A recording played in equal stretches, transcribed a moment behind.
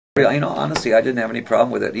Honestly, I didn't have any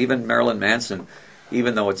problem with it. Even Marilyn Manson,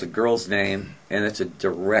 even though it's a girl's name and it's a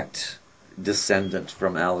direct descendant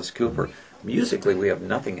from Alice Cooper, musically we have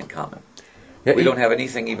nothing in common. Yeah, we don't have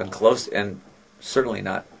anything even close, and certainly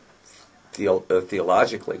not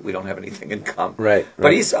theologically. We don't have anything in common. Right.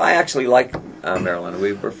 But I actually like Marilyn.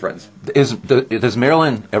 We were friends. Does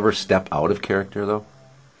Marilyn ever step out of character, though?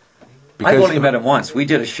 I've only met him once. We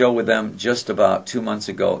did a show with them just about 2 months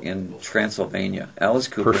ago in Transylvania. Alice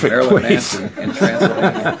Cooper and Marilyn Manson in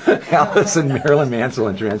Transylvania. Alice and Marilyn Manson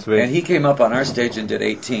in Transylvania. And he came up on our stage and did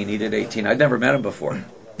 18. He did 18. I'd never met him before.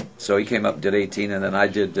 So he came up and did 18, and then I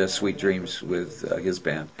did Sweet Dreams with his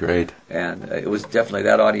band. Great. And it was definitely,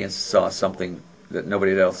 that audience saw something that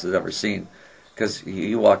nobody else has ever seen. Because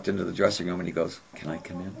he walked into the dressing room and he goes, "Can I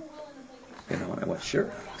come in?" And I went,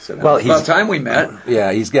 "Sure." So well, it's about time we met. Yeah,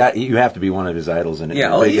 you have to be one of his idols and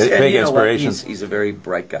big inspirations. He's a very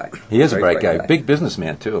bright guy. He is a bright guy. Big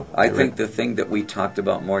businessman, too. I think the thing that we talked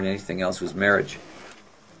about more than anything else was marriage.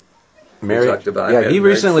 Marriage? We talked about he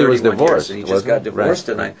recently was divorced. And he just got divorced,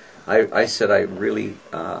 and I said,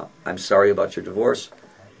 I'm sorry about your divorce.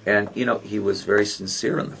 And, he was very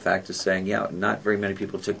sincere in the fact of saying, not very many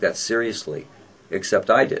people took that seriously, except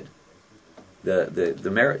I did, the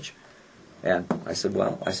marriage. And I said,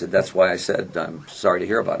 that's why I said I'm sorry to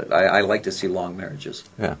hear about it. I like to see long marriages.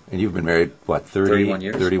 Yeah, and you've been married, what, 31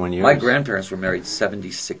 years? 31 years. My grandparents were married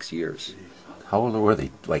 76 years. How old were they?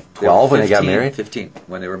 Like 12 when they got married? 15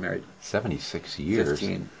 when they were married. 76 years.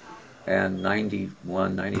 15. And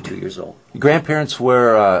 91, 92 years old. Your grandparents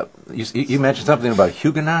were, you mentioned something about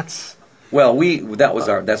Huguenots? Well,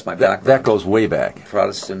 that's my background. That goes way back.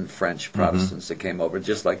 Protestant, French Protestants that came over,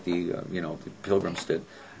 just like the Pilgrims did.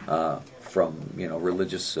 From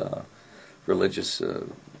religious all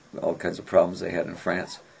kinds of problems they had in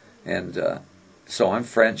France, and so I'm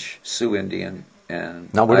French, Sioux Indian, and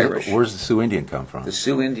Irish. Where's the Sioux Indian come from? The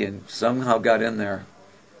Sioux Indian somehow got in there.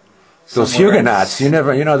 Those Huguenots, they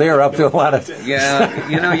were up to a lot of. Yeah,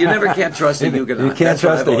 you never can't trust a Huguenot. You can't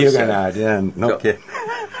trust a Huguenot. Yeah, no kidding.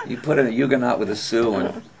 You put in a Huguenot with a Sioux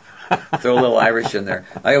and throw a little Irish in there.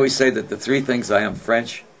 I always say that the three things I am: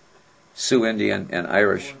 French, Sioux Indian, and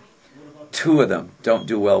Irish. Two of them don't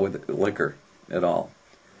do well with liquor at all.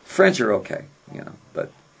 French are okay, but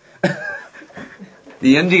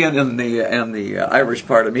the Indian and the Irish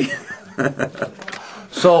part of me.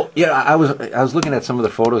 So I was looking at some of the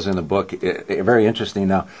photos in the book. Very interesting.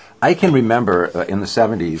 Now I can remember in the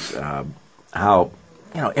 70s how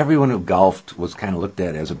everyone who golfed was kind of looked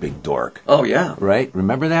at as a big dork. Oh yeah, right.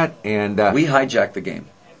 Remember that? And we hijacked the game.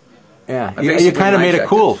 Yeah, you kind of made it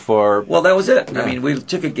cool for. Well, that was it. Yeah. I mean, we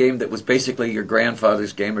took a game that was basically your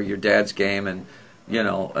grandfather's game or your dad's game, and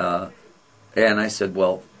and I said,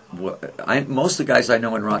 well, most of the guys I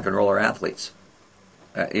know in rock and roll are athletes.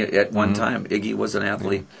 At one time, Iggy was an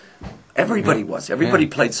athlete. Everybody was. Everybody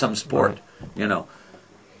played some sport,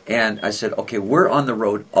 And I said, okay, we're on the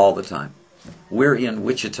road all the time. We're in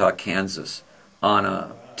Wichita, Kansas, on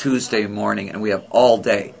a Tuesday morning, and we have all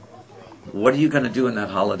day. What are you going to do in that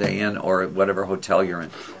Holiday Inn or whatever hotel you're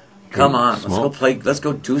in? Come on, let's go play. Let's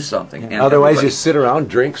go do something. And otherwise, you sit around,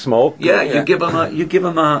 drink, smoke. Yeah, you give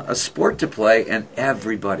them a sport to play, and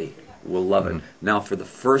everybody will love it. Now, for the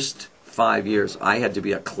first 5 years, I had to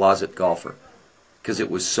be a closet golfer because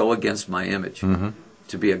it was so against my image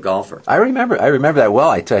to be a golfer. I remember that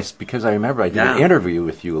well. Because I remember I did an interview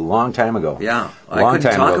with you a long time ago. Yeah, a long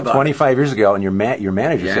time ago, 25 years ago, and your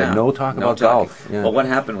manager said no talk about golf. Yeah. Well, what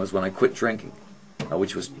happened was when I quit drinking,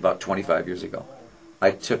 which was about 25 years ago,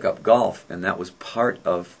 I took up golf, and that was part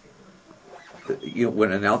of.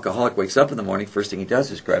 When an alcoholic wakes up in the morning, first thing he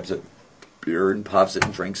does is grabs a beer and pops it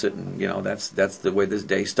and drinks it, and that's the way this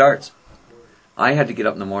day starts. I had to get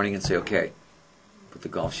up in the morning and say, okay, put the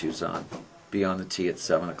golf shoes on. Be on the tee at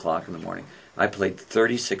 7 o'clock in the morning. I played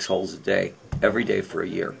 36 holes a day, every day for a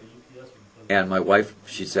year. And my wife,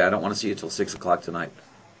 she said, I don't want to see you till 6 o'clock tonight.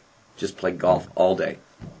 Just play golf all day.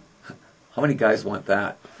 How many guys want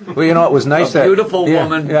that? Well, it was nice a beautiful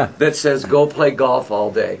woman that says, go play golf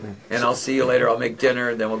all day. And I'll see you later. I'll make dinner,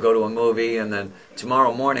 and then we'll go to a movie. And then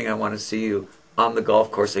tomorrow morning, I want to see you on the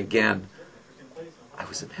golf course again. I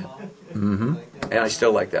was in heaven. And I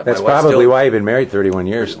still like that. That's probably why you've been married 31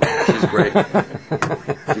 years. She's great.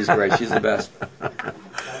 She's great. She's the best.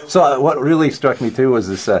 So what really struck me, too, was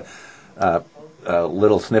this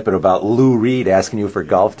little snippet about Lou Reed asking you for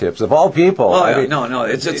golf tips. Of all people. Oh, no.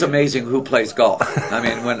 It's amazing who plays golf. I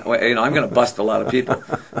mean, when I'm going to bust a lot of people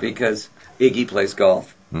because Iggy plays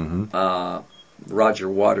golf. Roger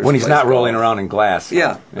Waters when he's not golf. Rolling around in glass.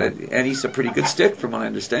 Yeah. And he's a pretty good stick from what I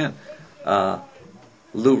understand.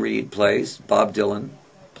 Lou Reed plays. Bob Dylan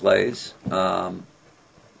plays.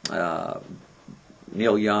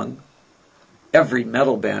 Neil Young. Every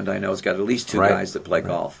metal band I know has got at least two guys that play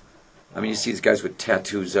golf. I mean, you see these guys with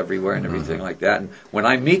tattoos everywhere and everything like that. And when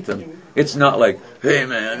I meet them, it's not like, hey,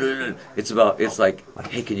 man. It's like,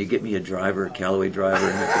 hey, can you get me a driver, a Callaway driver?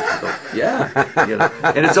 And go, yeah. You know.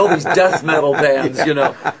 And it's all these death metal bands, you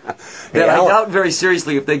know. That I doubt very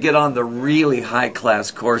seriously if they get on the really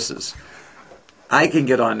high-class courses. I can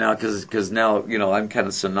get on now because now, you know, I'm kind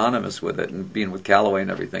of synonymous with it and being with Callaway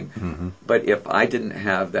and everything. But if I didn't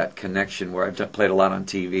have that connection where I've played a lot on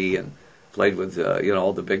TV and played with, you know,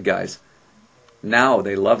 all the big guys, now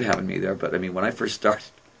they love having me there. But, I mean, when I first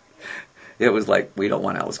started, it was like, we don't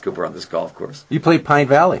want Alice Cooper on this golf course. You played Pine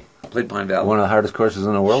Valley. I played Pine Valley. One of the hardest courses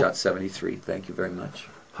in the world. Shot 73. Thank you very much.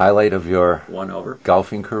 Highlight of your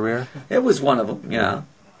golfing career? It was one of them, yeah.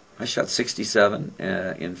 I shot 67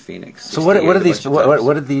 in Phoenix. So what did these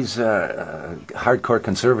hardcore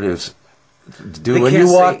conservatives do when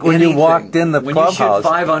you walked in the clubhouse? When you shoot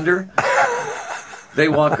 5 under, they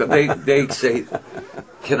walk. They say,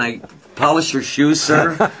 "Can I polish your shoes,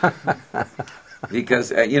 sir?"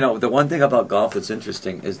 Because you know, the one thing about golf that's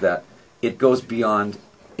interesting is that it goes beyond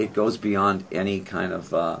any kind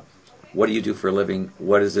of what do you do for a living?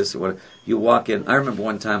 What is this? What you walk in? I remember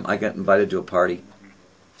one time I got invited to a party.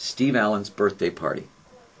 Steve Allen's birthday party,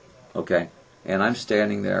 okay? And I'm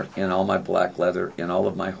standing there in all my black leather, in all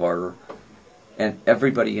of my horror, and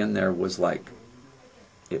everybody in there was like,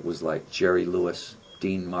 it was like Jerry Lewis,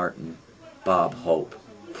 Dean Martin, Bob Hope,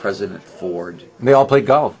 President Ford. And they all played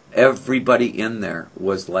golf. Everybody in there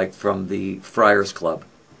was like from the Friars Club,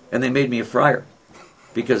 and they made me a friar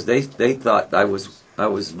because they thought I was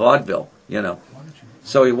vaudeville, you know.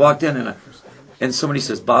 So he walked in and somebody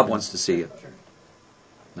says, "Bob wants to see you."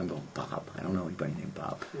 I'm going, Bob? I don't know anybody named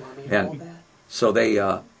Bob. And so they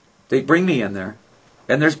bring me in there,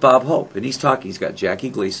 and there's Bob Hope, and he's talking. He's got Jackie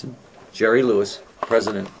Gleason, Jerry Lewis,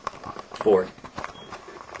 President Ford.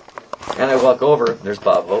 And I walk over, and there's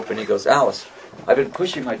Bob Hope, and he goes, "Alice, I've been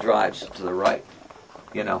pushing my drives to the right,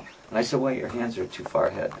 you know." And I said, "Well, your hands are too far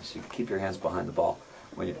ahead. I said, keep your hands behind the ball."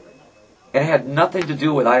 And it had nothing to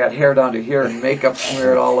do with I got hair down to here and makeup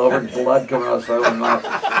smeared all over and blood coming out of my mouth,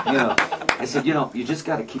 you know. I said, you know, you just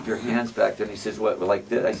got to keep your hands back there. And he says, what, like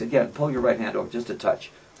this? I said, yeah, pull your right hand over just a touch,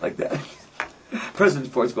 like that.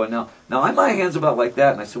 President Ford's going, now my hand's about like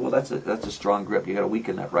that. And I said, well, that's a strong grip. You got to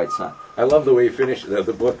weaken that right side. I love the way you finished the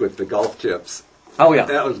book with the golf tips. Oh yeah,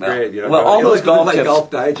 that was great. You know, well, all those golf tips, Golf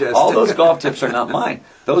Digest. All those golf tips are not mine.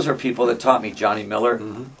 Those are people that taught me. Johnny Miller,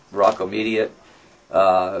 Rocco Mediate,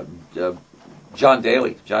 John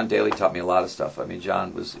Daly. John Daly taught me a lot of stuff. I mean,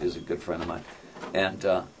 John is a good friend of mine, and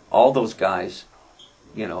all those guys,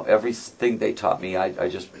 you know, everything they taught me, I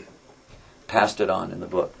just passed it on in the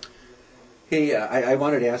book. Hey, I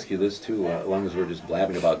wanted to ask you this too, as long as we're just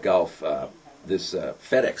blabbing about golf. This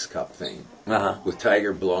FedEx Cup thing with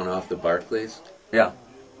Tiger blowing off the Barclays. Yeah.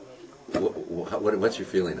 What's your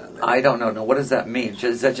feeling on that? I don't know. No, what does that mean?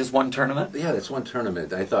 Is that just one tournament? Yeah, that's one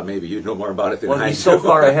tournament. I thought maybe you'd know more about it than I do. Well, he's so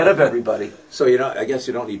far ahead of everybody. So, you know, I guess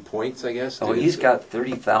you don't need points, I guess? Oh, he's got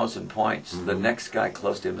 30,000 points. The next guy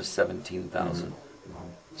close to him is 17,000.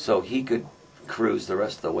 So he could cruise the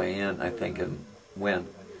rest of the way in, I think, and win.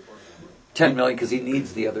 10 million, because he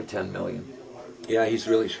needs the other 10 million. Yeah, he's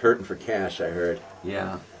really hurting for cash, I heard.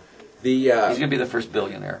 Yeah. He's going to be the first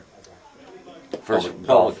billionaire. First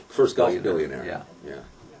golf billionaire. Yeah.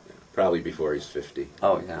 Probably before he's 50.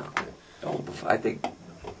 Oh, yeah. Oh, I think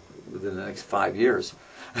within the next 5 years.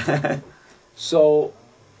 So,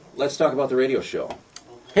 let's talk about the radio show.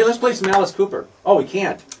 Hey, let's play some Alice Cooper. Oh, we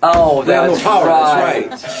can't. Oh, that's right.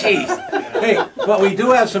 That's right. Jeez. Hey, but we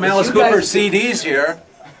do have some Alice Cooper CDs here.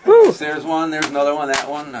 Woo. There's one, there's another one, that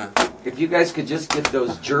one. If you guys could just get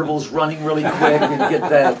those gerbils running really quick and get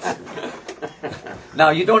that. Now,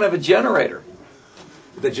 you don't have a generator.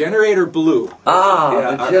 The generator blew.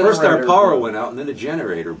 Ah, First our power went out, and then the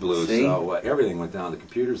generator blew. See? So everything went down. The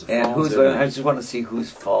computers. And I just want to see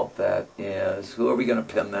whose fault that is. Who are we going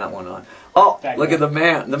to pin that one on? Oh, look at the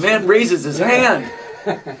man. The man raises his hand.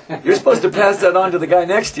 You're supposed to pass that on to the guy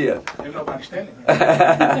next to you. There's no one standing.